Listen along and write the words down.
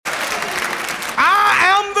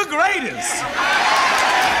greatest.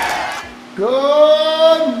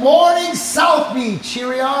 Good morning, South Beach. Here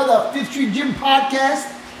we are, the Fifth Street Gym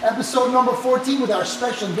Podcast, episode number 14 with our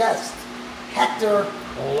special guest, Hector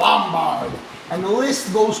Lombard. And the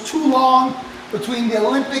list goes too long between the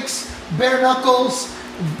Olympics, bare knuckles,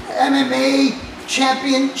 MMA,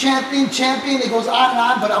 champion. It goes on and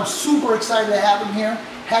on, but I'm super excited to have him here.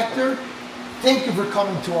 Hector, thank you for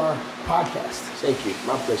coming to our podcast. Thank you.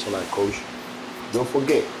 My pleasure, my coach. Don't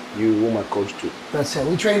forget, you were my coach too. That's it.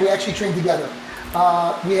 We actually trained together.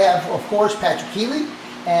 We have, of course, Patrick Healy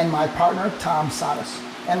and my partner, Tom Sadas,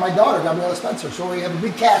 and my daughter, Gabriela Spencer. So we have a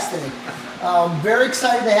big cast today. Very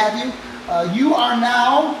excited to have you. You are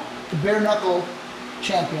now the bare knuckle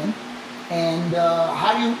champion. And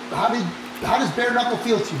how does bare knuckle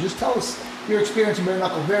feel to you? Just tell us your experience in bare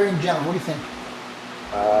knuckle, very in general. What do you think?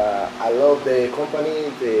 I love the company,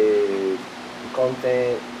 the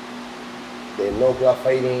content, the no glove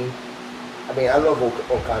fighting. I mean, I love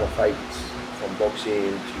all kind of fights, from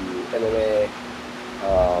boxing to MMA,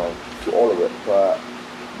 to all of it. But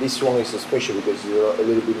this one is special because it's a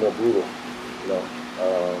little bit more brutal. You know,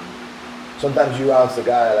 sometimes you ask the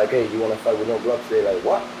guy like, "Hey, you want to fight with no gloves?" They're like,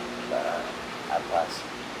 "What?" I pass.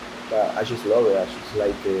 But I just love it. I just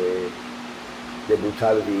like the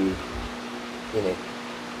brutality in it.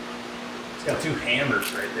 It's got two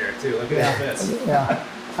hammers right there too. Look at this. Yeah.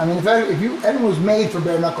 I mean, if anyone was made for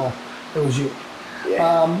bare knuckle, it was you.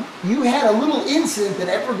 Yeah. You had a little incident that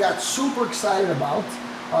everyone got super excited about.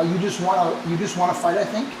 You just want to fight, I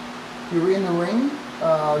think. You were in the ring,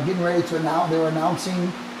 getting ready to announce. They were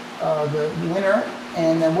announcing the winner,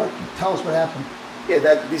 and then tell us what happened. Yeah,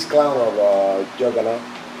 this clown of Juggernaut.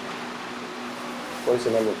 What is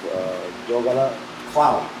the name of Juggernaut?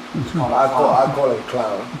 Clown. I call him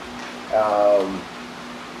clown.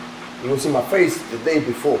 He was in my face the day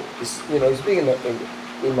before. It's been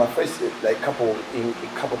in my face like couple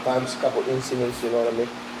times, couple incidents. You know what I mean?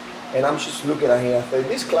 And I'm just looking at him. I thought,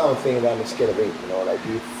 this clown thing that I'm scared of him. You know, like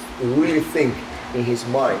he really think in his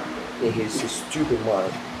mind, in his stupid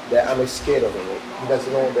mind, that I'm scared of him. He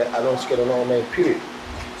doesn't know that I'm not scared of no man. Period.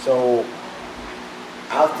 So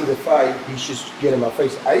after the fight, he just get in my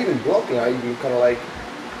face. I even blocked him. I even kind of like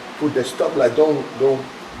put the stop, like don't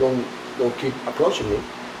keep approaching me.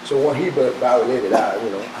 So when he violated that, I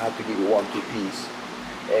had to give you 1-2 piece.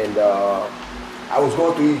 And I was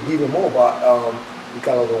going to give him more, but he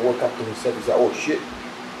kind of woke up to himself. He said, "Oh shit,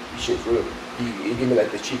 this shit's real." He gave me like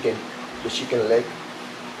the chicken leg.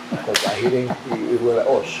 Because I hit him, he was like,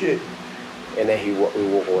 "Oh shit," and then he walked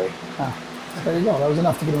away. There you go. That was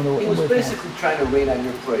enough to get him away. He was basically trying to rain on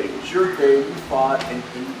your parade. It was your day. You fought, and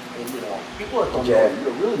people that don't know,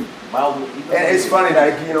 you're really mildly. And it's funny,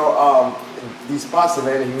 like this past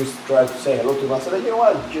event, he used to try to say hello to me. I said, "You know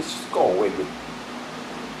what? Just go away with.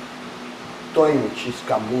 Don't even just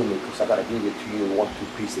come near me because I gotta give it to you 1-2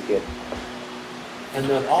 piece again." And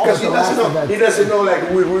then because he doesn't know like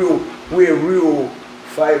we're real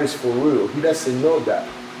fighters for real. He doesn't know that.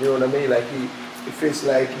 You know what I mean? Like he feels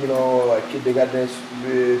like a kindergarten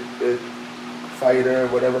fighter,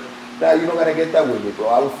 whatever. Nah, you're not gonna get that with me, bro.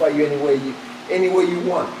 I will fight you any way you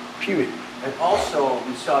want. Period. And also,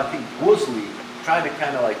 we saw, I think, Woosley trying to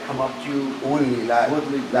kind of like come up to you. Woodley,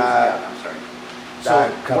 I'm sorry. So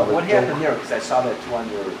what happened there? Because I saw that too on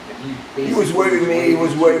your. He was waving me. He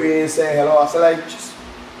was waving and saying hello. I said like,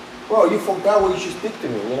 bro, you forgot what you just did to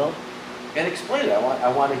me, you know. And explain it. I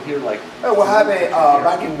want to hear like. What happened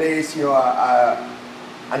back in the days?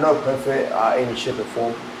 I'm not perfect any shape or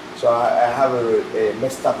form. So I have a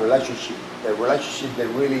messed up relationship. A relationship that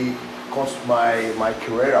really cost my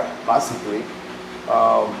career up. Basically,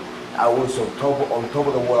 I was on top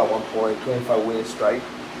of the world at one point. 25 win strike.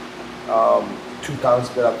 2 times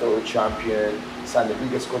Bellator champion. Signed the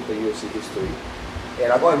biggest contract in UFC history.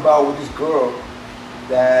 And I got involved with this girl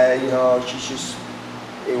that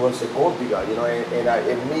it was a gold digger,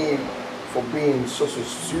 and me for being so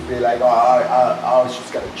stupid, like I was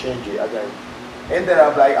just gonna change it. Ended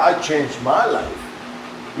up like I changed my life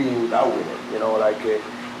being with that woman,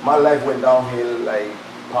 my life went downhill, like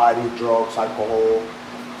party, drugs, alcohol,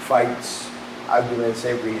 fights, arguments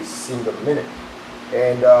every single minute.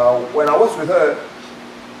 And when I was with her,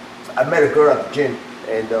 I met a girl at the gym,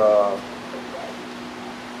 and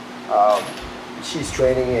she's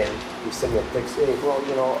training, and he sent me a text, "Hey bro,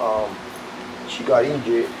 she got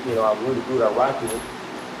injured, I'm really good at rapping,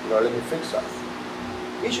 let me fix her."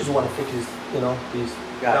 He just want to fix his, he's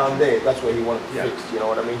down there, that's what he wanted to fix, you know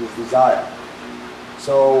what I mean, his desire.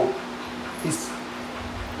 So he's,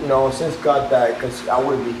 since God died, because I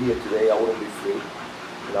wouldn't be here today, I wouldn't be free.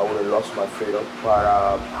 and I would have lost my freedom, but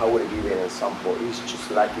I would have given an example. It's just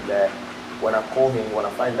lucky that when I called him, when I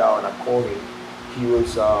find out and I called him, he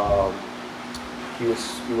was on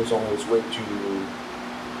his way to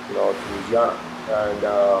Louisiana,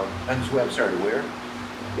 And so I'm sorry, where?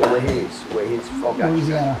 yeah, where he's from.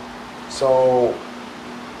 Louisiana. So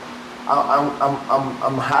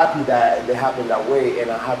I'm happy that it happened that way, and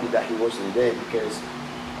I'm happy that he wasn't there, because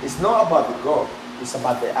it's not about the goal, it's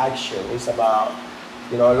about the action. It's about,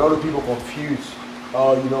 a lot of people confuse.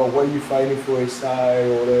 Oh, what are you fighting for, a side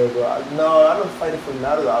or whatever? No, I'm not fighting for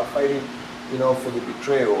none of that. I'm fighting, for the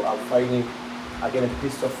betrayal. I'm getting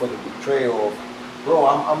pissed off for the betrayal. Bro,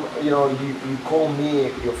 you call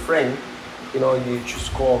me your friend, you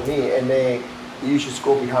just call me, and then you just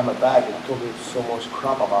go behind my back and talking so much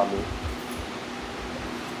crap about me.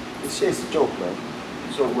 It's just a joke, man.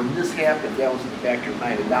 So when this happened, that was in the back of your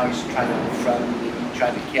mind, and now he's trying to confront you,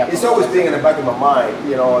 trying to capitalize. It's always being in the back of my mind,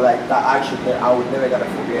 like that action that I would never gonna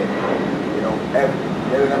forget.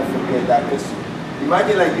 Never gonna forget that. Because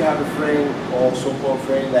imagine like you have a friend or so-called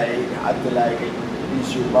friend that acted like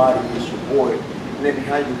he's your body, he's your boy, and then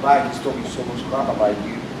behind your back he's talking so much crap about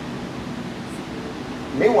you.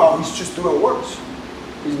 Meanwhile, he's just doing works.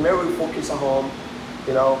 He's very focused at home,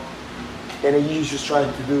 and then he's just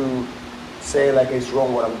trying to say like it's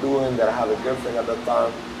wrong what I'm doing, that I have a girlfriend at that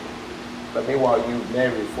time. But meanwhile, you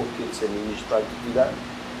married 4 kids and you just try to do that.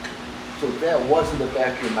 So that was in the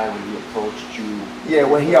back of your mind when he approached you? Yeah,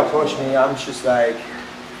 when he approached me, I'm just like,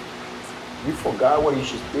 you forgot what you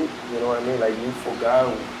just did, you know what I mean? Like, you forgot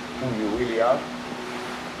who you really are.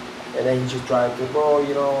 And then he just tried to, bro, I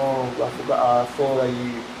thought that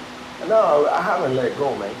you... No, I haven't let it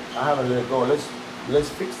go, man. I haven't let it go. Let's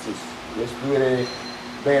fix this. Let's do it.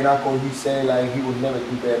 Bare knuckle, he said like he would never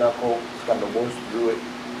do bare knuckle. He's got the balls to do it.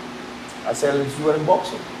 I said, let's do it in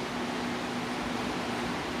boxing.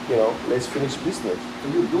 Let's finish business. So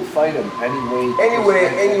you'll fight him anyway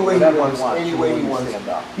Any way he wants. Stand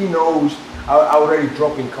up. He knows. I already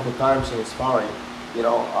dropped him a couple times in sparring, and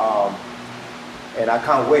I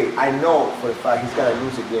can't wait. I know for the fact he's gonna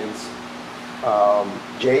lose against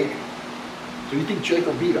Jake. So you think Jake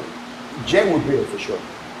will beat him? Jake will beat him for sure.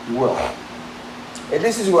 He will. And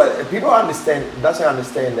this is what people doesn't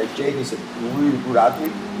understand that Jake is a really good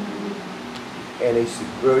athlete, and he's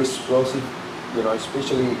very explosive.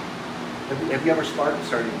 Especially. Have you ever sparred?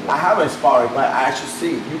 I haven't sparred, but I actually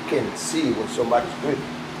see. You can see when somebody's good.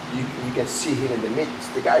 You can see him in the mix.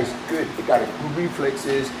 The guy is good. He got good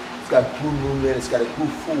reflexes. He's got good movement. He's got a good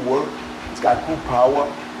footwork. He's got good power.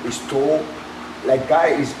 He's tall. Like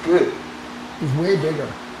guy is good. He's way bigger.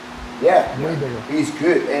 Yeah, way bigger. He's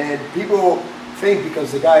good, and people think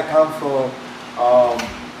because the guy comes from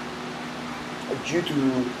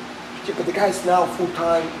because the guy is now full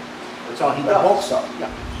time. That's all he does. Boxer. Yeah,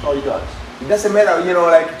 that's all he does. It doesn't matter,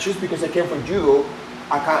 like just because I came from judo,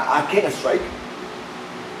 I can't strike.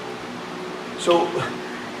 So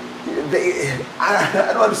I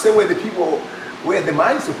don't understand where the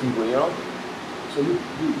minds of people, So you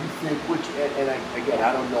think and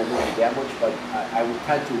I don't know really that much, but I would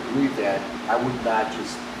tend to agree that I would not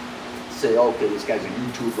just say, okay, this guy's a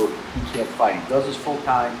YouTuber, he can't fight. He does this full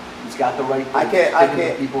time. He's got the right thing. I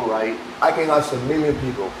can't people right. I can ask a million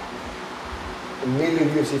people, a million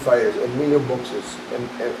UFC fighters, a million boxers, and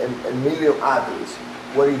a million athletes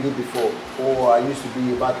what he did before. Or I used to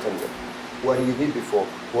be a bartender. What he did before.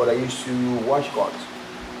 What I used to wash cars.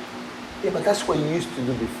 Yeah, but that's what you used to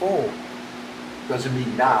do before. Doesn't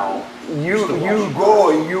mean now. You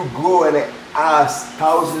go and ask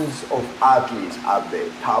thousands of athletes out there,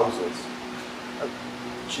 thousands.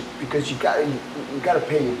 Because you gotta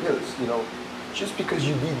pay your bills, Just because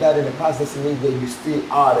you did that in the past doesn't mean that you still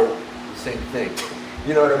are the same thing.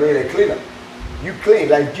 You know what I mean? A cleaner. You clean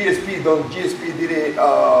like GSP did it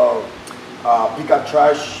pick up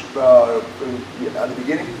trash at the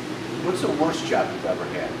beginning. What's the worst job you've ever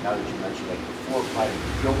had? Now that you mentioned like before fighting,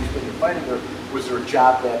 you always been fighting, or was there a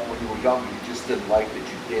job that when you were young you just didn't like that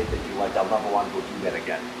you did that you liked? I'll never want to go do that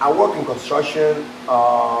again. I worked in construction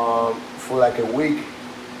for like a week.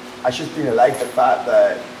 I just didn't like the fact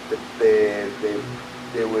that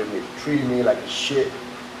they were treating me like a shit,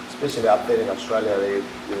 especially out there in Australia.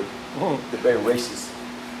 They're very racist,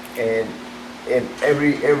 and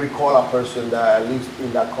every color person that lives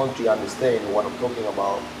in that country understands what I'm talking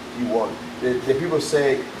about. The people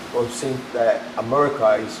say or think that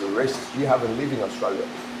America is racist. You haven't lived in Australia.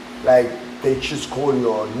 Like they just call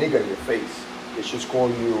you a nigger in your face. They just call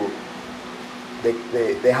you.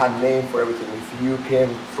 They had name for everything. If you came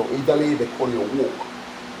from Italy, they call you a woke.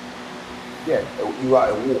 Yeah, you are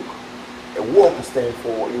a woke. A woke stands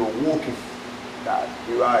for you're walking. that.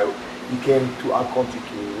 You came to our country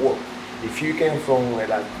to work. If you came from a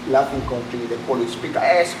Latin country, they call you speaker.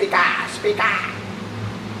 Hey, speaker.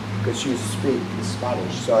 Because you speak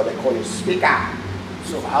Spanish, so they call you speaker.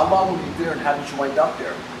 So how long were you there and how did you wind up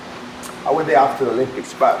there? I went there after the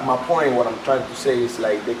Olympics, but my point, what I'm trying to say is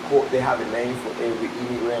like they have a name for every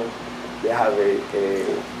immigrant. They have a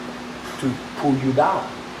to pull you down.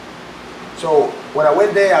 So when I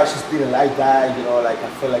went there, I just didn't like that, like I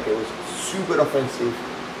felt like it was super offensive,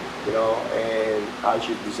 and I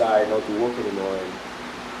just decided not to work anymore and,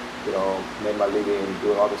 make my living and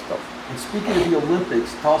doing other stuff. And speaking of the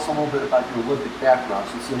Olympics, tell us a little bit about your Olympic background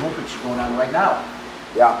since the Olympics are going on right now.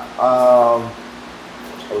 Yeah,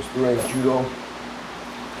 I was doing judo,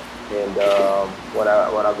 and when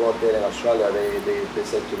I got there in Australia, they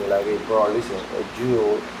said to me like, hey bro, listen,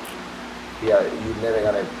 judo, yeah, you're never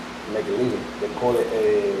gonna make a living. They call it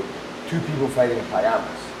two people fighting in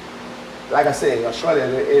pajamas. Like I said, in Australia,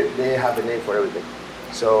 they have a name for everything.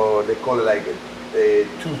 So they call it like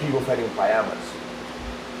two people fighting in pajamas.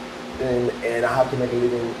 And I have to make a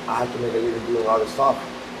living. I have to make a living doing all this stuff.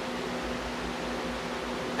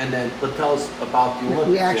 And then, but tell us about the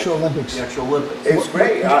Olympics. The actual Olympics. The actual Olympics. It's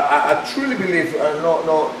great. I truly believe.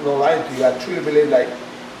 No lying to you. I truly believe like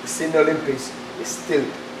the Sydney Olympics is still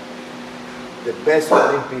the best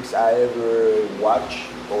Olympics I ever watched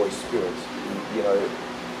or experienced.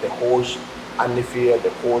 The whole atmosphere, the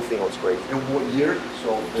whole thing was great. In what year?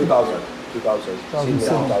 So 2000. Sydney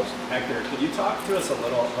 2000. Hector, could you talk to us a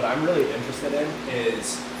little? What I'm really interested in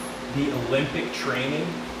is the Olympic training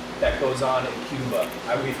that goes on in Cuba.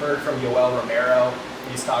 We've heard from Yoel Romero.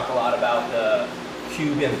 He's talked a lot about the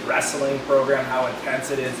Cuban wrestling program, how intense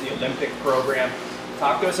it is, the Olympic program.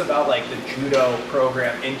 Talk to us about like the judo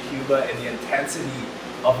program in Cuba and the intensity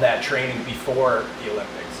of that training before the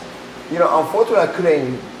Olympics. Unfortunately, I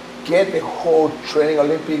couldn't get the whole training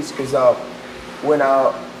Olympics because when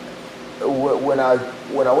I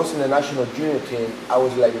was in the national junior team, I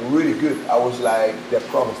was like really good. I was like the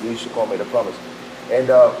promise. They used to call me the promise.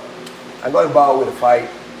 And I got involved with a fight.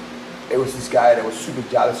 It was this guy that was super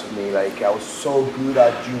jealous of me. Like I was so good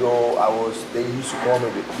at judo. They used to call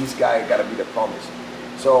me this guy gotta be the promise.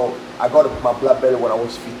 So I got my black belt when I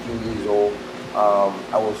was 15 years old.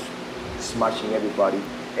 I was smashing everybody.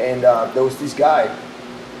 And there was this guy,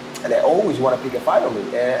 and they always want to pick a fight on me.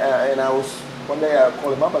 And one day I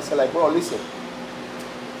called him up. I said like, bro, listen,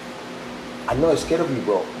 I'm not scared of you,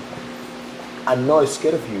 bro. I'm not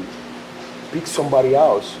scared of you. Pick somebody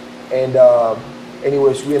else. And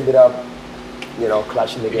anyways, we ended up,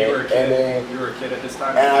 clashing again. You were a kid. And You were a kid at this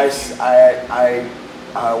time. and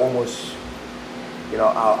I almost,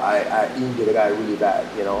 I injured the guy really bad.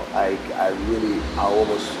 He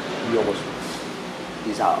almost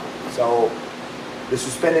he's out. So they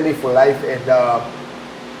suspended me for life, and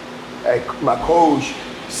my coach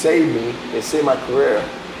saved me and saved my career.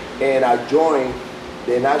 And I joined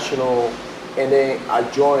the national, and then I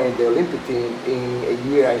joined the Olympic team in a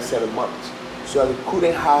year and 7 months. So I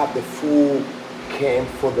couldn't have the full camp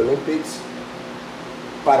for the Olympics,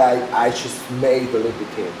 but I just made the Olympic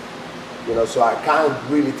team. So I can't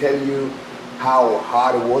really tell you how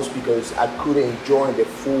hard it was because I couldn't join the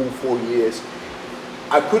full 4 years.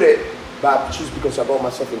 I couldn't, but just because I got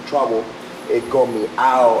myself in trouble, it got me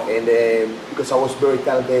out. And then because I was very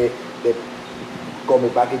talented, they got me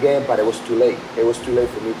back again, but it was too late. It was too late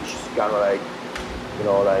for me to just kind of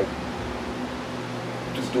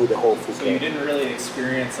just do the whole full So camp. you didn't really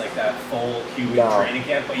experience like that full Cuban No. training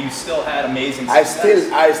camp, but you still had amazing I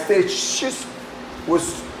success. still just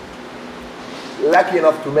was lucky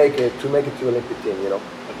enough to make it to the Olympic team, The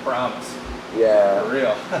promise. Yeah. For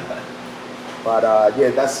real. But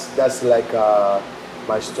that's like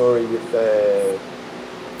my story with.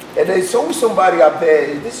 And there's always somebody up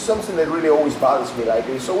there. This is something that really always bothers me. Like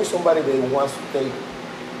there's always somebody that wants to take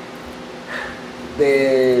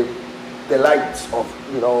the lights of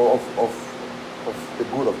the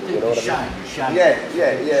good of me. You know what I mean? You're shining.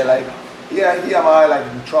 Yeah. Like here am I like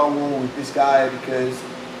in trouble with this guy because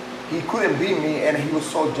he couldn't beat me and he was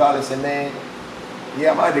so jealous. And then here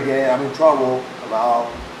am I again. I'm in trouble. I'm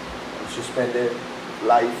out. I'm suspended.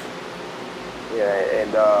 Life. Yeah,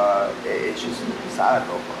 and it's just sad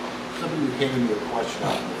though. Somebody who came to me with a question,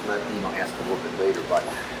 I'll ask a little bit later, but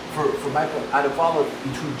for Michael, out of all of,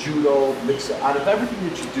 between judo, out of everything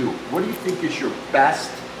that you do, what do you think is your best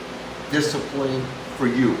discipline for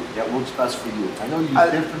you, that works best for you? I know you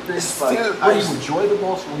do different things, but what do you enjoy the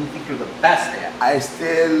most, what do you think you're the best at? I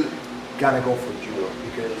still gonna go for judo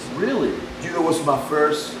because Really? judo was my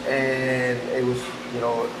first, and it was,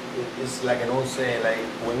 it's like an old saying, like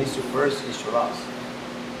when it's your first, it's your last.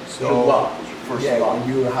 So Your love is your first Yeah, of all. when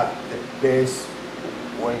you have the best,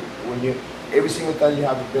 when you every single time you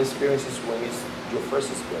have the best experiences when it's your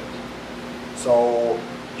first experience. So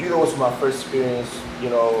judo was my first experience,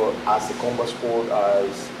 as a combat sport,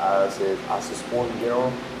 as a sport in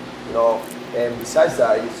general, And besides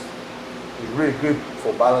that, it's really good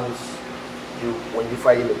for balance. When you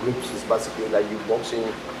fight in the grips, it's basically like you boxing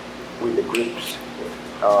with the grips.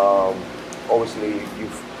 Obviously, you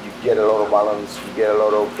get a lot of balance, you get a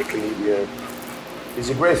lot of equilibrium. It's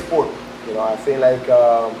a great sport. I feel like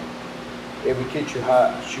every kid should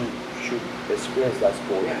experience that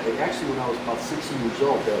sport. Yeah, actually, when I was about 16 years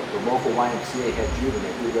old, the local YMCA had judo, and I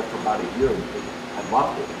did that for about a year, and I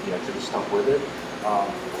loved it. I should have stuck with it.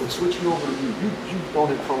 But switching over to you, you've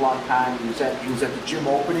known it for a long time. You was at the gym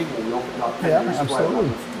opening when we opened up 10 years ago.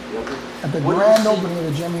 Absolutely. At the What did grand you see? opening of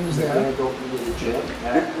the gym, he was The there. grand opening of the gym.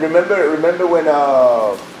 Remember when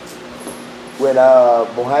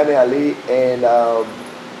Muhammad Ali and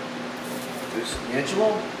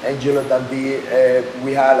Angelo Dundee,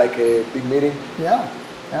 we had like a big meeting. Yeah,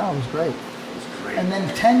 it was great. It was great. And then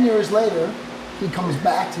 10 years later, he comes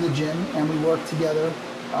back to the gym and we work together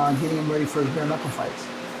on getting him ready for his bare knuckle fights.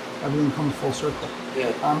 Everything comes full circle.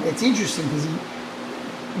 Yeah. It's interesting because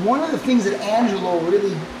one of the things that Angelo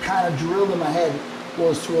really kind of drilled in my head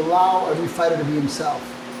was to allow every fighter to be himself.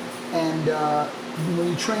 And when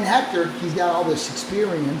you train Hector, he's got all this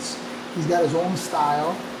experience. He's got his own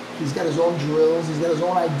style. He's got his own drills. He's got his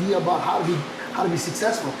own idea about how to be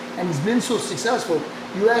successful. And he's been so successful,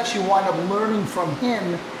 you actually wind up learning from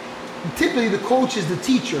him. Typically, the coach is the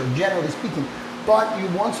teacher, generally speaking. But you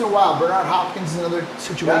once in a while, Bernard Hopkins is another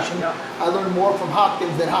situation. Yeah. I learned more from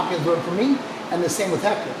Hopkins than Hopkins learned from me, and the same with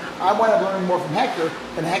Hector. I wind up learning more from Hector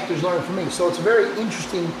than Hector's learning from me. So it's a very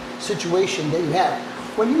interesting situation that you have.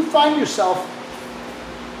 When you find yourself,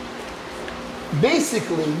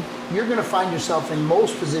 basically, you're going to find yourself in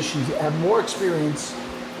most positions that have more experience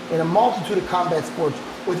in a multitude of combat sports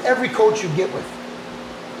with every coach you get with.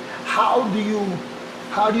 How do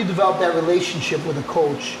you develop that relationship with a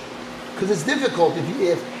coach? Because it's difficult.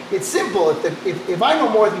 If it's simple, if I know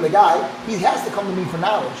more than the guy, he has to come to me for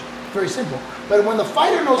knowledge. Very simple. But when the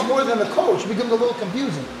fighter knows more than the coach, it becomes a little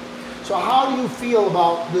confusing. So how do you feel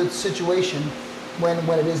about the situation when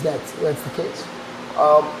it is that's the case?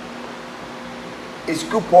 It's a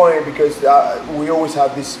good point because we always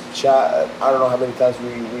have this chat. I don't know how many times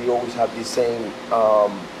we always have this same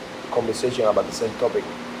conversation about the same topic.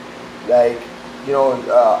 Like,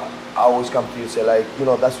 I always come to you and say, like,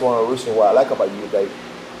 that's one of the reasons why I like about you. Like,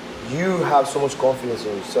 you have so much confidence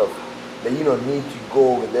in yourself that you don't need to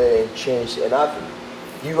go over there and change nothing.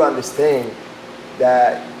 You understand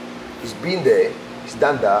that he's been there, he's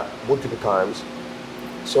done that multiple times.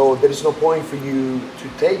 So there is no point for you to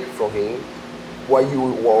take from him what you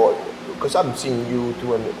were, because I'm seeing you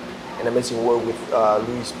do an amazing work with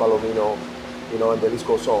Luis Palomino, and the list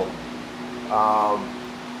goes on.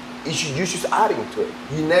 You should adding to it.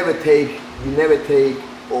 You never take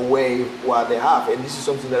away what they have, and this is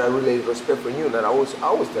something that I really respect from you. And I always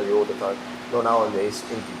tell you all the time, not now on this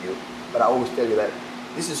interview, but I always tell you that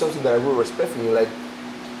this is something that I really respect from you. Like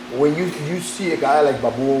when you see a guy like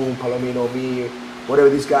Baboon, Palomino, me, whatever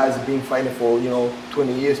these guys have been fighting for,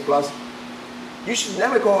 20 years plus, you should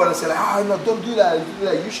never go over and say like, no, don't do that.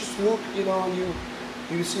 You should look,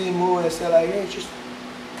 you see him move and say like, hey,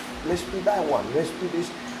 let's do that one, let's do this.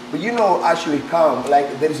 But actually come,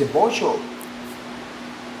 like there is a bunch of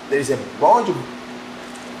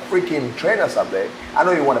freaking trainers up there. I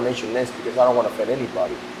know you want to mention names because I don't want to offend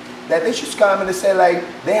anybody. That they should come and they say like,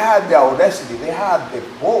 they had the audacity, they had the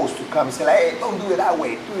balls to come and say like, hey, don't do it that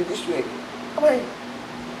way, do it this way. I'm like,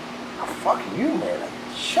 fuck you, man, like,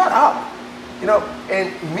 shut up.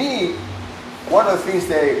 And me, one of the things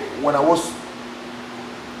that when I was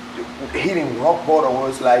hitting rock bottom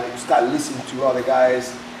was like start listening to other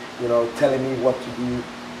guys, telling me what to do.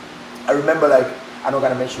 I remember like, I'm not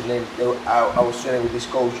gonna mention names, I was training with this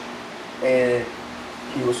coach and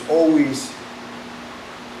he was always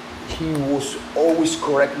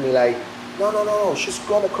correcting me like, no, just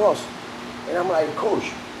go across. And I'm like,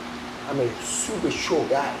 coach, I'm a super short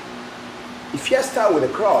guy. If I start with a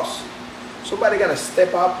cross, somebody gonna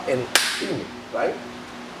step up and hit me, right?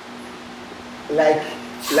 Like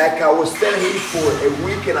I was telling him for a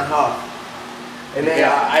week and a half. And then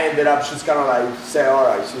I ended up just kind of like say, all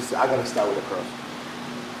right, I'm gonna start with a cross.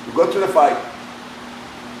 We go to the fight,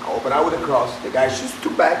 I open out with a cross, the guy just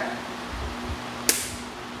stood back,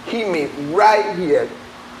 hit me right here.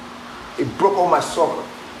 It broke all my socket.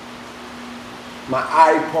 My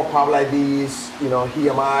eye pop out like this, here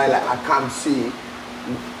am I, like I can't see.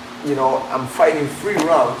 I'm fighting 3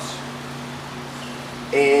 rounds.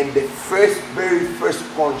 And the very first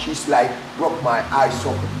punch, he's like broke my eye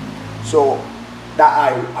socket. So that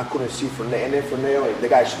eye I couldn't see from there. And then from there, the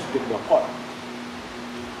guy just picked me apart.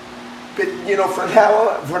 But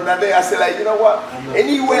from that day, I said, like, you know what?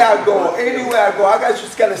 Anywhere I go, I got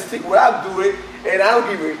just gotta stick where I do it, and I don't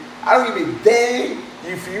give a damn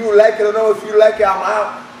if you like it or not. If you like it, I'm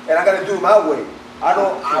out, and I gotta do it my way.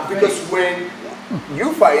 Because when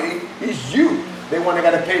you fighting, it's you. They want to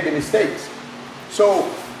gotta pay the mistakes.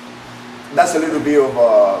 So that's a little bit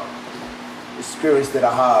of experience that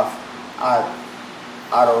I have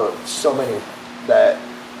out of so many that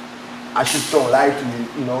I just don't lie to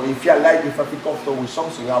you. You know, if I feel comfortable with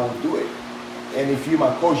something, I will do it. And if you're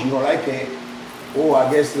my coach, you don't like it,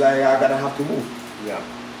 I guess like I gotta have to move. Yeah,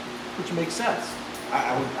 which makes sense.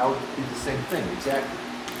 I would do the same thing, exactly.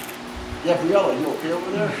 Yeah, Briella, you okay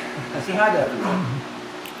over there? Say hi to everyone.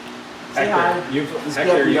 Say hi.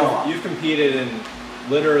 You've competed in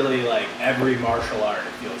literally like every martial art.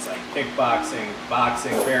 It feels like kickboxing,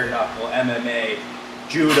 boxing, bare knuckle, MMA,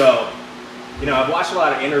 judo. You know, I've watched a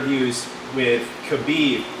lot of interviews with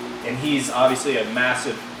Khabib, and he's obviously a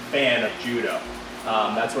massive fan of judo.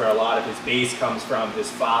 That's where a lot of his base comes from.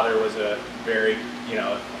 His father was a very,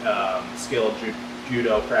 skilled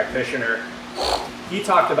judo practitioner. He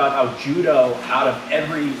talked about how judo, out of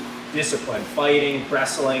every discipline, fighting,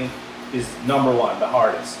 wrestling, is number one, the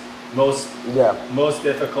hardest, most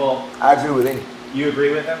difficult. I agree with him. You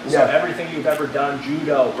agree with him? Yeah. So everything you've ever done,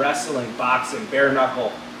 judo, wrestling, boxing, bare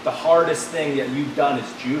knuckle, the hardest thing that you've done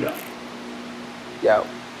is judo. Yeah.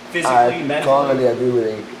 Physically, mentally. I totally agree with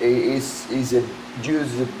him. Judo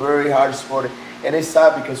is a very hard sport, and it's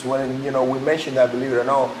sad because when we mentioned that, believe it or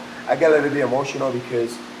not, I get a little bit emotional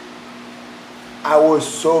because I was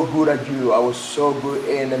so good at judo. I was so good,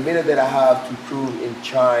 and the minute that I have to prove and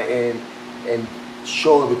try and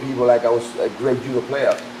show the people like I was a great judo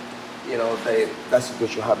player, that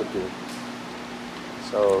situation happened to me.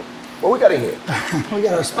 So, what we got in here? We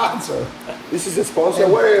got our sponsor. This is a sponsor.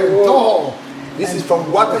 Toho. This is from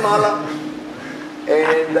Guatemala,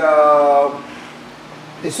 and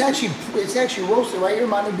it's actually roasted right here in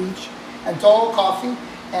Miami Beach, and Toho Coffee,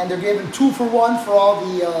 and they're giving 2 for 1 for all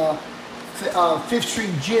the Fifth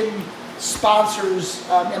Street Gym sponsors.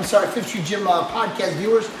 Fifth Street Gym podcast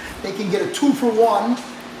viewers. They can get a 2 for 1.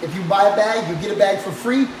 If you buy a bag, you get a bag for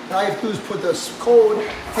free. And all you have to do is put the code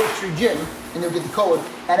Fifth Street Gym, and you'll get the code.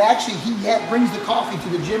 And actually, he brings the coffee to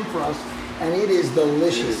the gym for us, and it is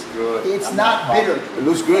delicious. It is good. It's not bitter. It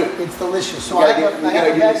looks good. It's delicious. So I have a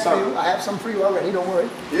bag for you. I have some for you already. Don't worry.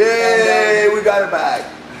 Yay! We got a bag.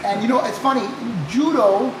 And it's funny.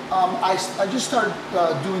 Judo. I just started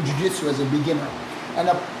doing jiu-jitsu as a beginner, and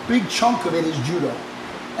a big chunk of it is judo.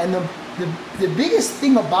 And the biggest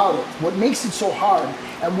thing about it, what makes it so hard,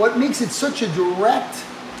 and what makes it such a direct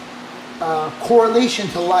correlation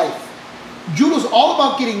to life, judo's all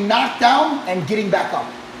about getting knocked down and getting back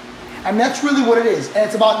up. And that's really what it is. And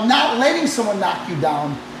it's about not letting someone knock you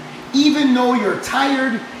down, even though you're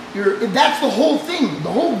tired. That's the whole thing.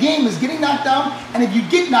 The whole game is getting knocked down, and if you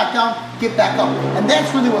get knocked down, get back up. And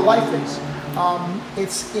that's really what life is.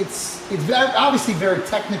 It's very, obviously very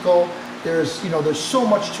technical. There's so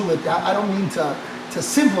much to it. I don't mean to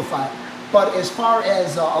simplify it, but as far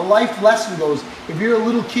as a life lesson goes, if you're a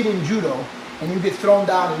little kid in judo and you get thrown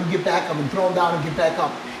down and you get back up and thrown down and get back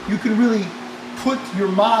up, you can really put your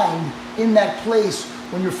mind in that place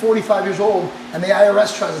when you're 45 years old and the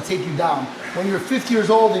IRS tries to take you down. When you're 50 years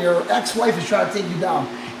old and your ex-wife is trying to take you down,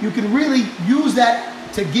 you can really use that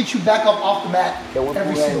to get you back up off the mat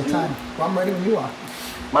every single time. Well, I'm ready when you are.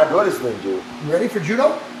 My daughter's doing judo. You ready for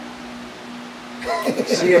judo?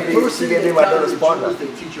 She gave me my daughter's partner. They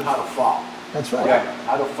teach you how to fall. That's right. Yeah.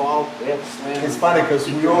 How to fall. They have to slam. It's funny because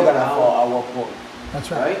we all gonna fall at one point. That's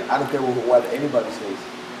right. I don't care what anybody says.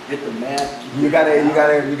 Hit the mat. You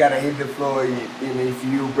gotta hit the floor. And if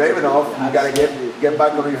you're brave enough, you gotta get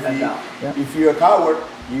back on your feet. Yeah. If you're a coward,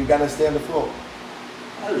 you gotta stay on the floor.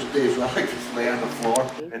 There's days where I like to lay on the floor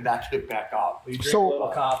and not get back up. You drink a little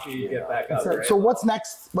coffee, you get back up. Right? So what's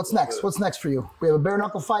next? What's next for you? We have a bare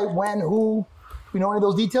knuckle fight. When? Who? We know any of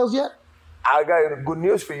those details yet? I got good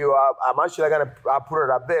news for you. I'm actually gonna put it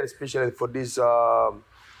up there, especially for this.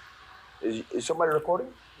 Is somebody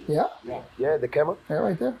recording? Yeah. Yeah, the camera. Yeah,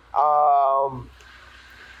 right there.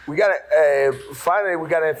 We gotta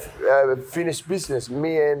finally finish business.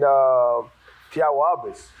 Me and Thiago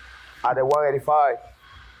Alves at the 185.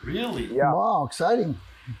 Really? Yeah. Wow, exciting.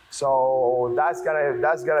 So that's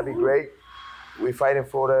gonna be great. We're fighting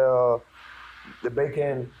for the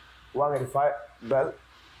Bacon 185 belt.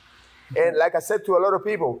 And like I said to a lot of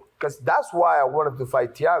people, because that's why I wanted to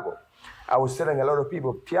fight Thiago. I was telling a lot of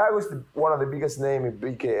people, Thiago is one of the biggest names in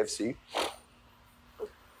BKFC.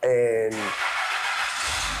 And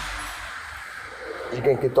you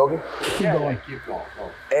can keep talking? Keep going. Keep going.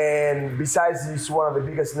 Oh. And besides, he's one of the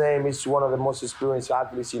biggest names. He's one of the most experienced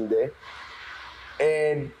athletes in there.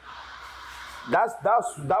 And that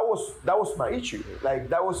was my issue.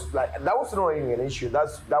 That was not even an issue.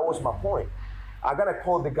 That was my point. I gotta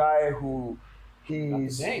call the guy who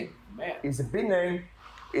he's a big name.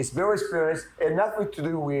 He's very experienced, and nothing to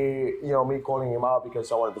do with me calling him out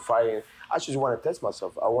because I wanted to fight him. I just want to test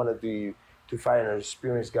myself. I wanted to fight an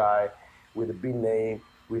experienced guy with a big name,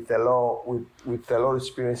 with a lot of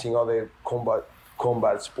experience in other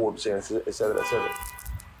combat sports, and et cetera, et cetera.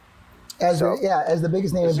 As the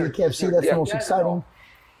biggest name in BKFC, that's the most exciting. No.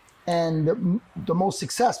 And the most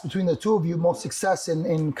success between the two of you, most success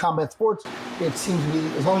in combat sports, it seems to be,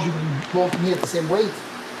 as long as you can both meet at the same weight,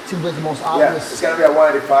 it seems like the most obvious. Yeah, it's going to be a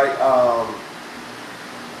one-day fight.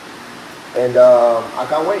 And I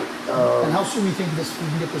can't wait. And how soon do you think we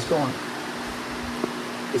can get this going?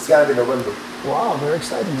 It's going to be November. Wow, very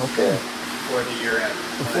exciting. Okay. Before the year ends.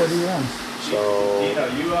 Before the year ends. So, Dino,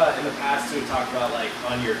 you in the past too talked about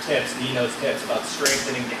on your tips, Dino's tips about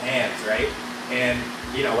strengthening the hands, right? And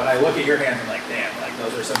when I look at your hands, I'm like, damn,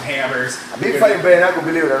 those are some hammers. I've been fighting bare knuckle,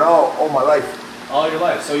 believe it or not, all my life. All your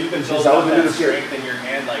life. So you've been building up that strength in your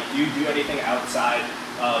hand. Do you do anything outside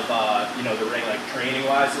of the ring, training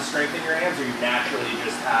wise, to strengthen your hands, or you naturally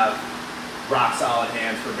just have rock solid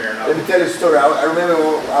hands for bare knuckle? Let me tell you a story. I remember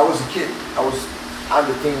when I was a kid. I'm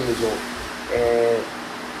 10 years old, and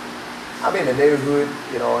I'm in the neighborhood.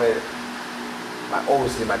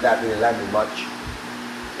 Obviously my dad didn't like me much,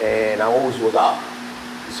 and I always was up.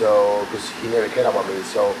 So, because he never cared about me.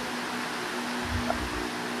 So,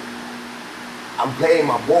 I'm playing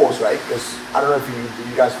my balls, right? Because I don't know if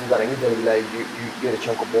you guys do that in Italy, you get a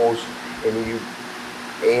chunk of balls and you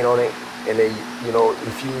aim on it, and then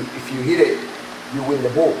if you hit it, you win the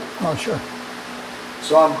ball. Oh, sure.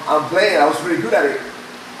 So I'm playing. I was really good at it,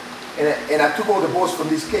 and I took all the balls from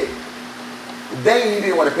this kid. Then he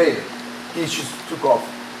didn't want to pay me. He just took off.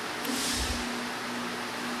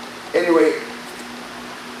 Anyway,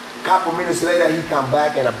 a couple minutes later, he come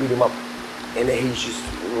back and I beat him up. And then he just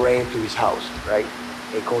ran to his house, right?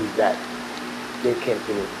 And called his dad. They came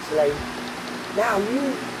to me. It's like, now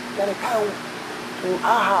you gotta come to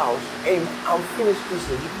our house and I'm finished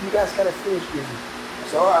business. You guys gotta finish business.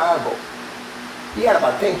 So all right, I'll go. He had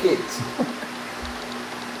about 10 kids.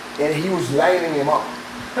 And he was lining him up.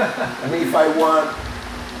 Me fight one,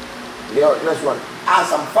 the next one.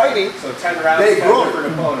 As I'm fighting, so 10 rounds, they 10 grow.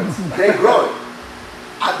 different opponents. They grow.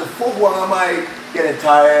 At the fourth one, I might getting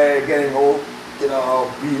tired, getting old,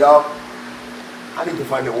 beat up. I need to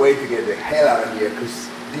find a way to get the hell out of here because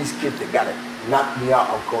these kids, they gotta knock me out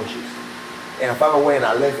unconscious. And I found a way and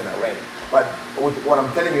I left and I ran. But what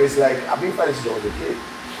I'm telling you is I've been fighting since I was a kid.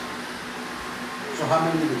 So how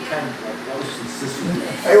many of the 10? That was consistent.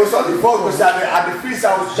 It was on the fourth because at the feast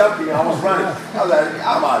I was jumping, I was running. I was like,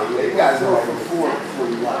 I'm out of here. You guys are For four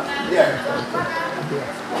you left. Yeah.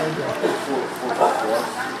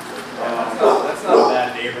 That's not a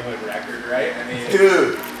bad neighborhood record, right? I mean,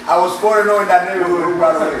 Dude, I was 4-0 in that neighborhood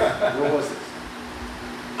right away. Where was it?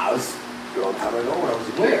 I was a long time ago when I was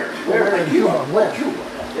a kid. Where? In Cuba. Where? Cuba.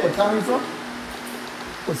 What town are you from?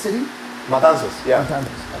 What city? Matanzas, yeah.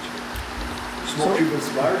 Matanzas. Smoke Cuban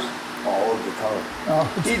cigars? All the time. Oh,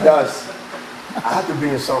 He does. I have to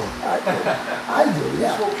bring a song. I do,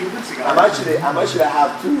 yeah. Smoke Cuban cigars? I'm actually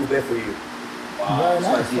have two there for you. Very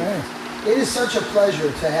nice, very nice. It is such a pleasure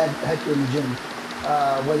to have Hector in the gym.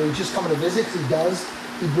 Whether he's just coming to visit, he does.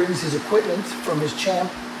 He brings his equipment from his Champ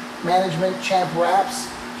management, Champ wraps.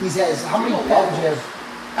 He has, how many patents do you have?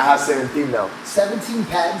 I have 17 now. 17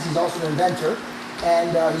 patents. He's also an inventor.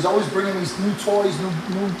 And he's always bringing these new toys,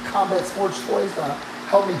 new combat sports toys to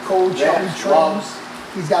help me coach, help me train.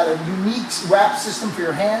 He's got a unique wrap system for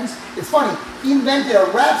your hands. It's funny, he invented a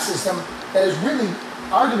wrap system that is really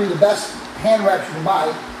arguably the best hand wraps you can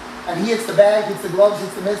buy. And he hits the bag, hits the gloves,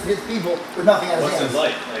 hits the mitts, hits people with nothing on his what's hands. it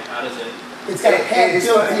like? How does it? It's got a pad It's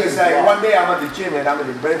built funny, in. it's one day I'm at the gym and I'm in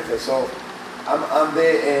the breakfast, so I'm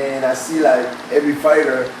there and I see every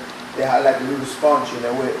fighter, they have a little sponge and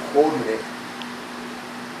they're holding it.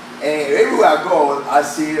 And everywhere I go, I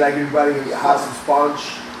see everybody has a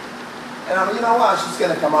sponge. And I'm, you know what? I'm just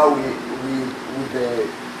gonna come out with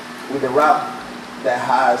the wrap that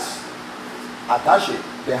has attached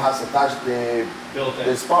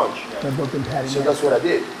the sponge. The built-in padding. So that's what I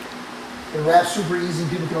did. The wrap's super easy.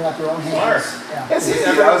 People can wrap their own hands. Smart. Yeah. It's easy.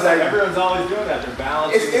 I was Everyone's always doing that. They're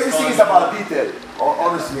balancing. everything is about detail.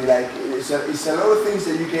 Honestly, it's a lot of things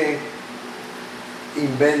that you can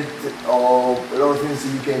invent or a lot of things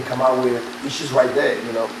that you can come out with. It's just right there,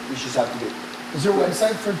 you know. You just have to do. Is there a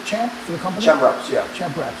website for Champ, for the company? Champ Wraps, yeah.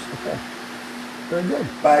 Champ Wraps, okay. Very good.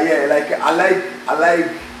 But yeah, like I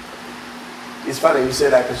like. It's funny you say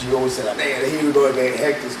that because you always say that. Man, here we go again.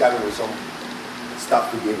 Hector's coming with some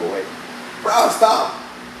stuff to give away. Bro, stop.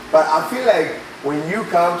 But I feel like when you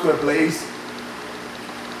come to a place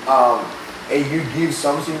and you give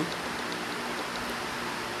something,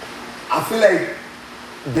 I feel like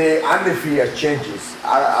the atmosphere changes.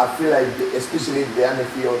 I feel like, especially the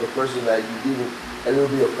atmosphere of the person that you give a little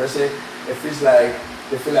bit of present, it feels like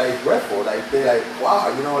they feel like grateful. Like they're like,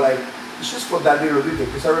 wow, you know, like it's just for that little detail.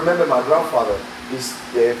 Because I remember my grandfather is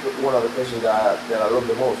one of the persons that I love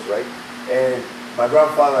the most, right? And my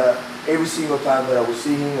grandfather, every single time that I would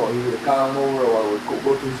see him, or he would come over, or I would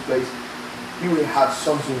go to his place, he would have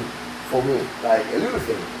something for me, like a little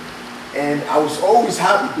thing. And I was always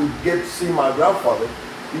happy to get to see my grandfather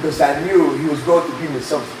because I knew he was going to give me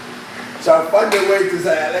something. So I found a way to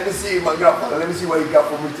say, let me see my grandfather, let me see what he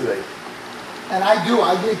got for me today. And I do.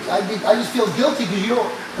 I just feel guilty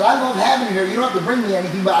because because I love having you here. You don't have to bring me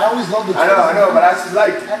anything, but I always love the. I know, but that's just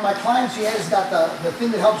like. And my clients, he has got the thing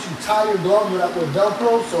that helps you tie your gloves with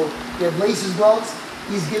Velcro, so you have laces gloves.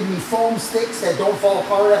 He's giving me foam sticks that don't fall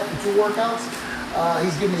apart after 2 workouts.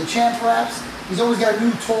 He's giving me the Champ Wraps. He's always got a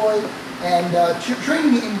new toy. And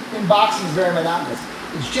training in boxing is very monotonous.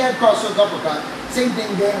 It's jab, cross, hook, uppercut. Same thing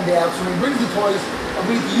day in, day out. So when he brings the toys, I'm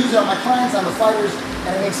going to use it on my clients, on the fighters,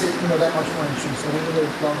 and it makes it that much more interesting. So we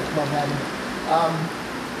really love having it.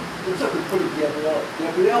 What's up with putting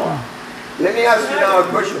Gabriella? Let me ask you now a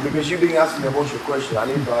question, because you've been asking a bunch of questions. I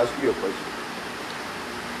need to ask you a question.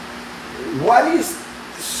 What is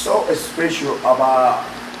so special about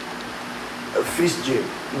a fish gym?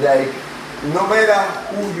 Like, no matter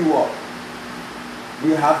who you are,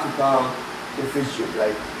 you have to come to fish gym.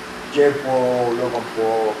 Like Jake Paul, Logan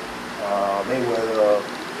Paul, Mayweather,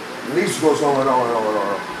 the list goes on and on and on and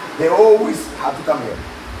on. They always have to come here.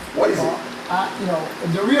 What is it?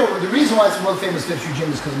 The reason why it's a world famous fifth street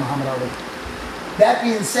gym is because of Muhammad Ali. That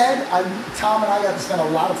being said, Tom and I got to spend a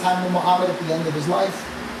lot of time with Muhammad at the end of his life.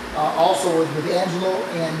 Also with Angelo,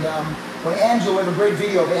 and when Angelo, we have a great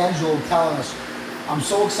video of Angelo telling us, I'm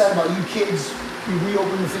so excited about you kids, you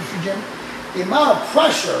reopening the Fifth Street Gym. The amount of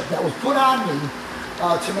pressure that was put on me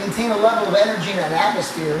to maintain a level of energy and an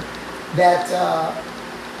atmosphere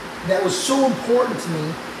that was so important to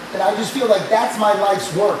me that I just feel like that's my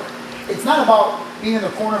life's work. It's not about being in the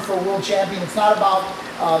corner for a world champion. It's not about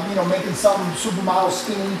making some supermodel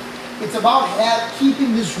skinny. It's about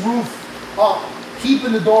keeping this roof up,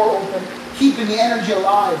 keeping the door open, keeping the energy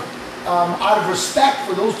alive, out of respect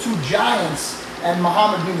for those 2 giants, and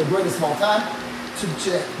Muhammad being the greatest of all time.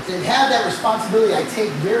 To have that responsibility, I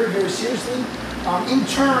take very, very seriously. In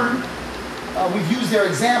turn, we've used their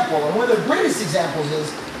example, and one of the greatest examples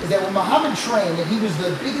is that when Muhammad trained, and he was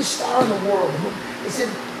the biggest star in the world, they said,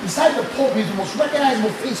 besides the Pope, he was the most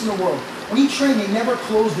recognizable face in the world. When he trained, they never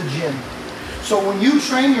closed the gym. So when you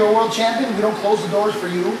train, you're a world champion, we don't close the doors for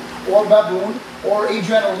you, or Baboon, or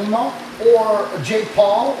Adriano Lima, or Jake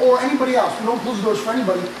Paul, or anybody else. We don't close the doors for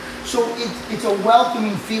anybody. So it's a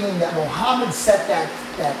welcoming feeling that Muhammad set that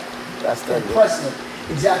precedent,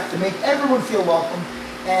 exactly, to make everyone feel welcome.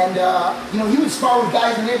 And he would spar with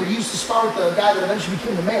guys in the neighborhood. He used to spar with the guy that eventually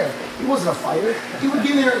became the mayor. He wasn't a fighter. He would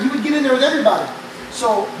get in there with everybody.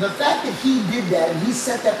 So the fact that he did that and he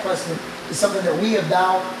set that precedent is something that we have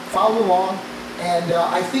now followed along. And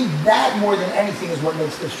I think that more than anything is what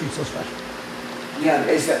makes the street so special. Yeah,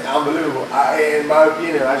 it's unbelievable. In my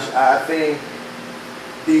opinion, I think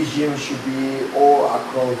these gyms should be all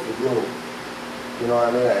across the globe. You know what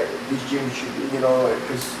I mean? Like, these gyms should be,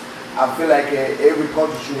 because I feel like every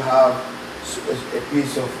country should have a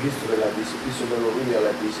piece of history like this, a piece of memorabilia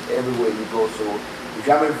like this everywhere you go. So if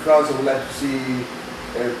I'm in France, I would like to see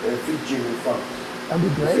a fit gym in France. That'd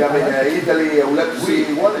be great. If I'm in Italy, I would like to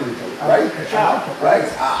see one in Italy, right? Right?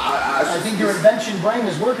 I think your invention brain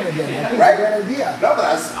is working again. I think Right? it's a great idea. No, but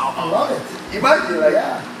I love it. Imagine, like,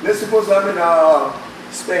 let's suppose I'm in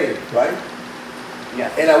Spain, right?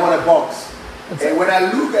 Yeah. And I want a box. And when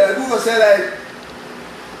I look at Google, say like,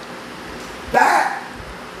 that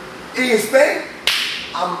in Spain,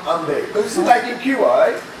 I'm there. Because it's like in Cuba,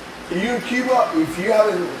 right? If you're in Cuba, if you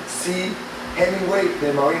haven't seen Hemingway,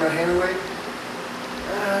 the Marino Hemingway,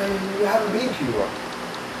 you haven't been in Cuba.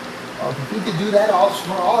 Well, if we could do that also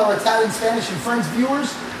for all our Italian, Spanish, and French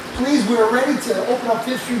viewers, please, we are ready to open up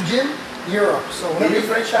Fifth Street Gym Europe. So Can you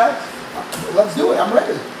franchise? let's do it. I'm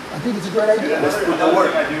ready. I think it's a great idea. And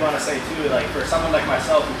another thing I do want to say too, like for someone like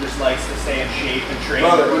myself who just likes to stay in shape and train.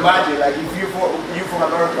 Brother, imagine like if you from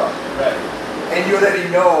America, Right. and you already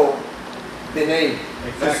know the name.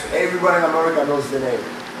 Because Exactly. everybody in America knows the name.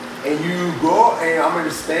 And you go, and I'm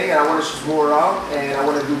in Spain, and I want to just move around, and I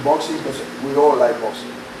want to do boxing because we all like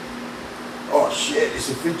boxing. Oh shit, it's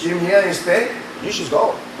a fit gym here in Spain? You should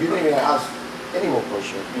go. You don't even ask any more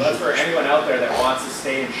questions. Well, that's for anyone out there that wants to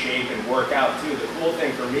stay in shape and work out too. The cool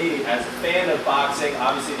thing for me, as a fan of boxing,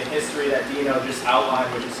 obviously the history that Dino just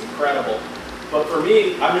outlined, which is incredible. But for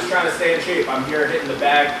me, I'm just trying to stay in shape. I'm here hitting the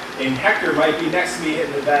bag, and Hector might be next to me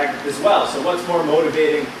hitting the bag as well. So what's more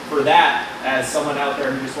motivating for that as someone out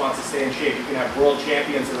there who just wants to stay in shape? You can have world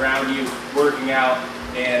champions around you working out,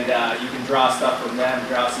 and you can draw stuff from them,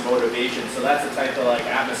 draw some motivation. So that's the type of like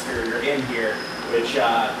atmosphere you're in here, which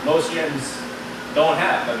most gyms don't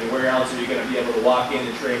have. I mean, where else are you going to be able to walk in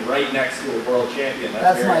and train right next to a world champion?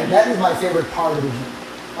 That is my favorite part of the gym.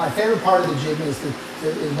 My favorite part of the gym is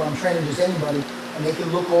when I'm training just anybody, and they can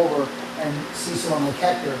look over and see someone like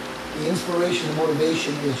Hector. The inspiration, the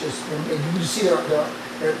motivation is just, you can just see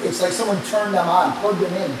it's like someone turned them on, plugged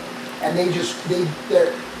them in, and they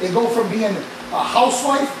go from being a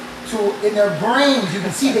housewife to, in their brains, you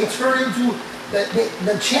can see they turn into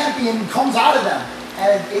the champion comes out of them,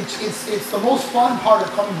 and it's the most fun part of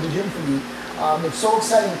coming to the gym for me. It's so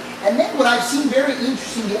exciting. And then what I've seen very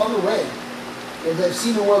interesting the other way is I've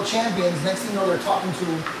seen the world champions. Next thing you know, they're talking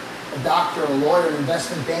to a doctor, a lawyer, an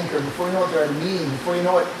investment banker. Before you know it, they're at a meeting. Before you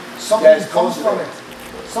know it, something comes from it.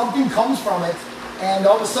 Something comes from it, and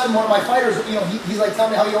all of a sudden, one of my fighters, he's like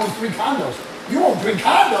telling me how he owns 3 condos. You own 3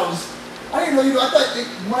 condos? I didn't know you. I thought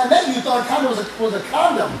when I met you, you thought a condo was a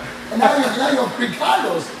condom, and now you own 3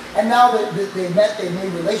 condos. And now they met, they've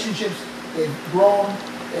made relationships, they've grown,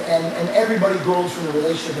 and everybody grows from the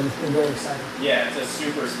relationship, and it's been very exciting. Yeah, it's a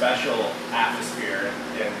super special atmosphere.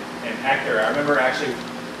 And Hector, I remember actually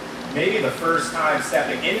maybe the first time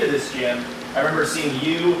stepping into this gym, I remember seeing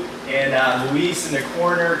you and Luis in the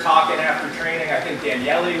corner talking after training. I think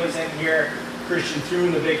Daniele was in here, Christian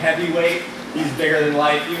Thune, the big heavyweight. He's bigger than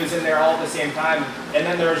life. He was in there all at the same time. And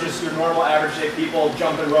then there was just your normal average day people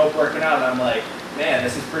jumping rope, working out. And I'm like, man,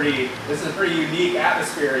 this is a pretty unique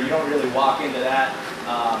atmosphere. You don't really walk into that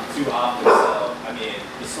too often. So, I mean,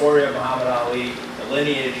 the story of Muhammad Ali, the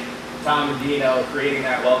lineage, Tom and Dino, creating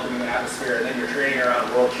that welcoming atmosphere, and then you're training around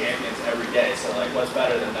world champions every day. So, like, what's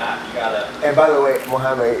better than that? You gotta. And by the way,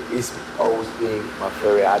 Muhammad is always been my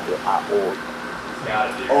favorite idol at all.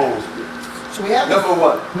 Gotta do. Always been. So we have Number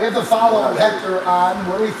one. We have to follow Hector on.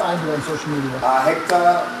 Where do we find you on social media?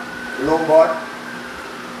 Hector Lombard.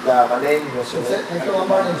 My name was. That's it. Hector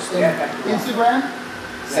Lombard. Instagram.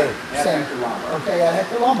 Same. Okay,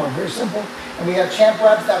 Hector Lombard. Very simple. And we have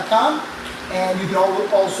champraps.com. And you can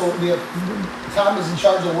also, Tom is in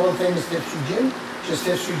charge of the world famous Fifth Street Gym, just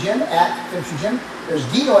Fifth Street Gym, at Fifth Street Gym. There's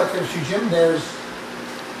Dino at Fifth Street Gym. You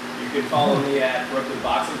can follow me at Brooklyn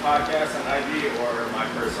Boxing Podcast on IG, or my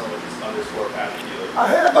personal, which is _Patrick Healy. I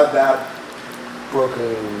heard about that.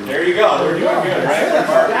 Brooklyn. There you go. We're doing good, right?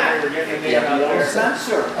 Yeah. We're getting the name out there.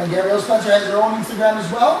 Spencer. And Gabrielle Spencer has her own Instagram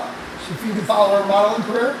as well. So if you can follow her modeling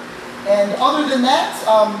career. And other than that,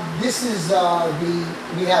 this is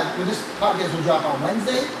this podcast will drop on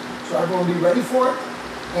Wednesday, so everyone will be ready for it.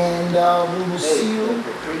 And we will see you.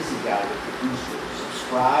 The crazy guy, the producer.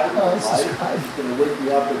 Subscribe. Subscribe. He's going to wake me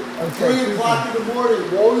up at 3 o'clock in the morning.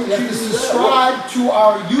 Won't You have to subscribe to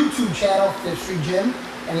our YouTube channel, Fifth Street Gym,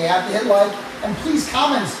 and you have to hit like. And please,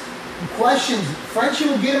 comments, questions. Frenchie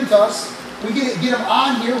will get them to us. We get them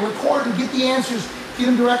on here, record and get the answers, get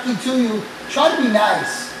them directly to you. Try to be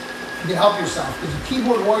nice. You can help yourself, because the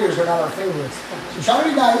keyboard warriors are not our favorites. So try to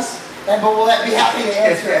be nice, but we'll be happy to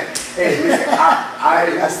answer. Hey, listen,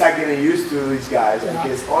 I start getting used to these guys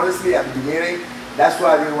because honestly, at the beginning, that's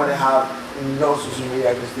why I didn't want to have no social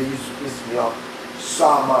media, because they used to piss me off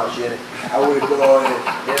so much, and I would go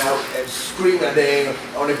and scream at them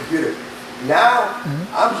on the computer. Now,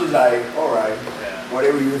 I'm just like, all right,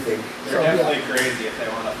 whatever you think. They're definitely crazy if they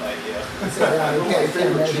want to fight you. My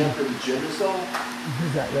favorite champ in the gym is though.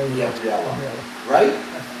 Who's that? Gabriella. Right?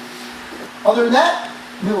 Other than that,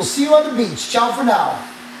 we will see you on the beach. Ciao for now.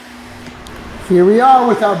 Here we are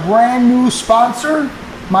with our brand new sponsor,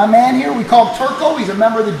 my man here. We call him Turco. He's a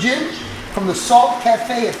member of the gym from the Salt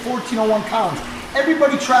Cafe at 1401 Collins.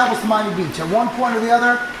 Everybody travels to Miami Beach at one point or the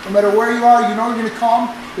other. No matter where you are, you know you're going to come.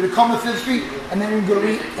 You're going to come to Fifth Street, and then you're going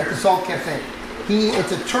to eat at the Salt Cafe.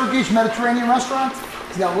 It's a Turkish Mediterranean restaurant.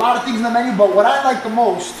 He's got a lot of things on the menu, but what I like the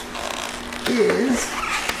most is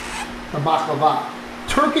the baklava.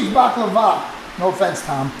 Turkish baklava. No offense,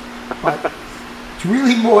 Tom, but It's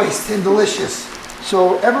really moist and delicious.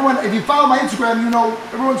 So everyone, if you follow my Instagram, you know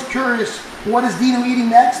everyone's curious. What is Dino eating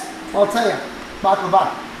next? I'll tell you,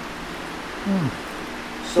 baklava.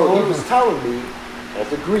 So he was telling me,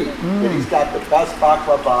 as a Greek, that he's got the best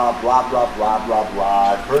baklava, blah, blah, blah, blah,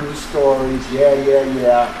 blah. I've heard the stories,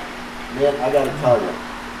 yeah. Man, I gotta tell you,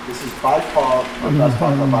 this is by far the best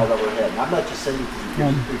baklava I've ever had. And I'm not just saying it because he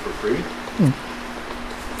gives it to me for free.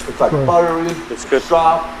 It's like buttery, it's good.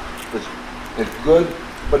 Soft, it's good.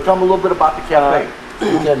 But tell me a little bit about the cafe.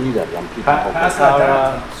 You can't eat that. I'm keeping Pass that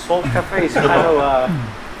down. Salt Cafe is kind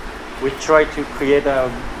of, we try to create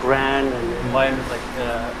a brand and environment like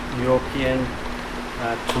European,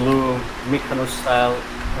 Tulum, Mykonos style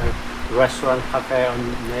restaurant cafe on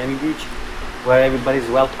Miami Beach, where everybody's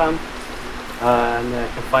welcome and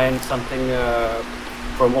can find something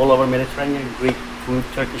from all over Mediterranean, Greek food,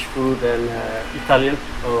 Turkish food, and Italian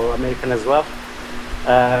or American as well.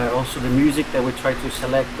 Also the music that we try to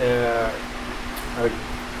select, a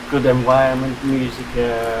good environment music,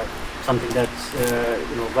 something that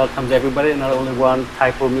welcomes everybody, not only one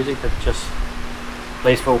type of music that just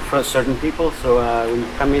plays for certain people. So when you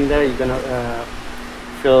come in there, you're gonna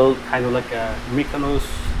feel kind of like a Mykonos,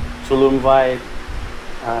 Tulum vibe.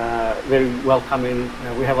 Very welcoming.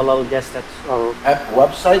 We have a lot of guests that are.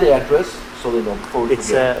 Website address, so they don't forget.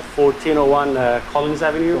 It's 1401 Collins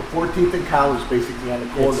Avenue. 14th and Collins, basically on the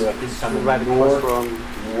corner. I think it's on the right across from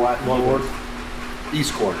north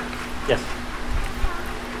east corner. Yes.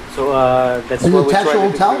 So that's Is it what we attached try to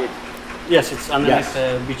to hotel? create. Yes, it's underneath Yes.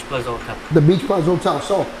 the Beach Plaza Hotel. The Beach Plaza Hotel.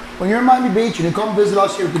 So when you're in Miami Beach and you come visit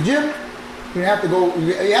us here at the gym, you have to go.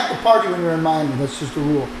 You have to party when you're in Miami. That's just the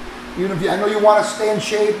rule. Even if I know you want to stay in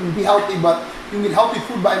shape and be healthy, but you can get healthy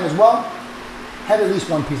food by him as well. Have at least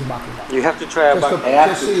one piece of baklava. You have to try a Just,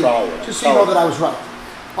 baklava. just so you know that I was right.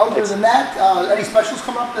 Other than that, any specials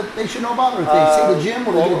come up that they should know about, or if they say the gym,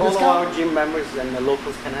 will they get a all of discount? our gym members and the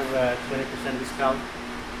locals can have a 20% discount.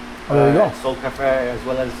 Oh, there you go. at Soul Cafe, as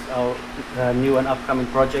well as our new and upcoming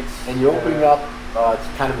projects. And you're opening up.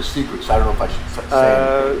 It's kind of a secret, so I don't know if I should say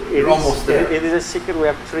anything. You're almost there. It is a secret. We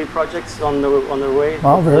have 3 projects on the way.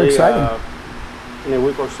 Wow, very Hopefully, exciting. In a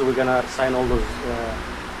week or so, we're gonna sign all those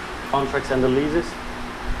contracts and the leases.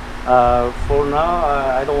 For now,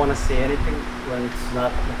 I don't want to say anything when it's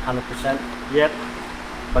not 100% yet.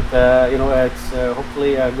 But it's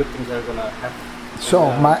hopefully good things are gonna happen. So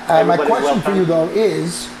And, my everybody's question for welcome. you though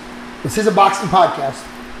is, this is a boxing podcast.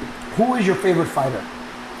 Who is your favorite fighter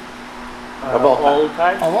Of all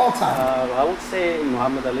time? of all time? I would say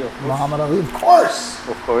Muhammad Ali, of course. Muhammad Ali, of course.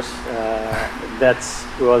 Of course,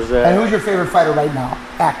 was. And who's your favorite fighter right now?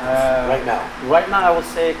 Active. right now. Right now, I would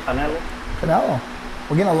say Canelo. Canelo.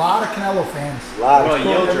 We're getting a lot of Canelo fans. A lot Oh, of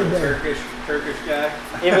every Yildirim, day. Turkish guy.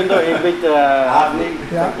 Even though he beat Avni,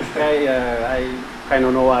 Yeah. Turkish guy, I kind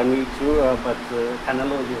of know Avni too. But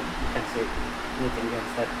Canelo, you can't say anything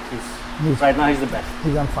against that. Right now, he's the best.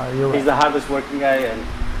 He's on fire. You're He's right. the hardest working guy and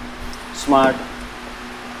smart.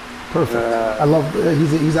 Perfect. I love.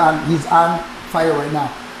 He's on fire right now.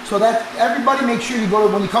 So that everybody, make sure you go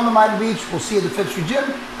to when you come to Miami Beach. We'll see you at the Fifth Street Gym,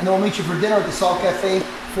 and then we'll meet you for dinner at the Salt Cafe,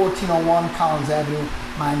 1401 Collins Avenue,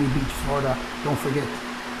 Miami Beach, Florida. Don't forget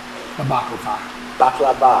the baklava.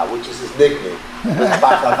 Baklava, which is his nickname.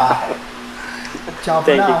 Baklava. Ciao for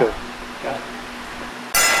Thank now. you, coach.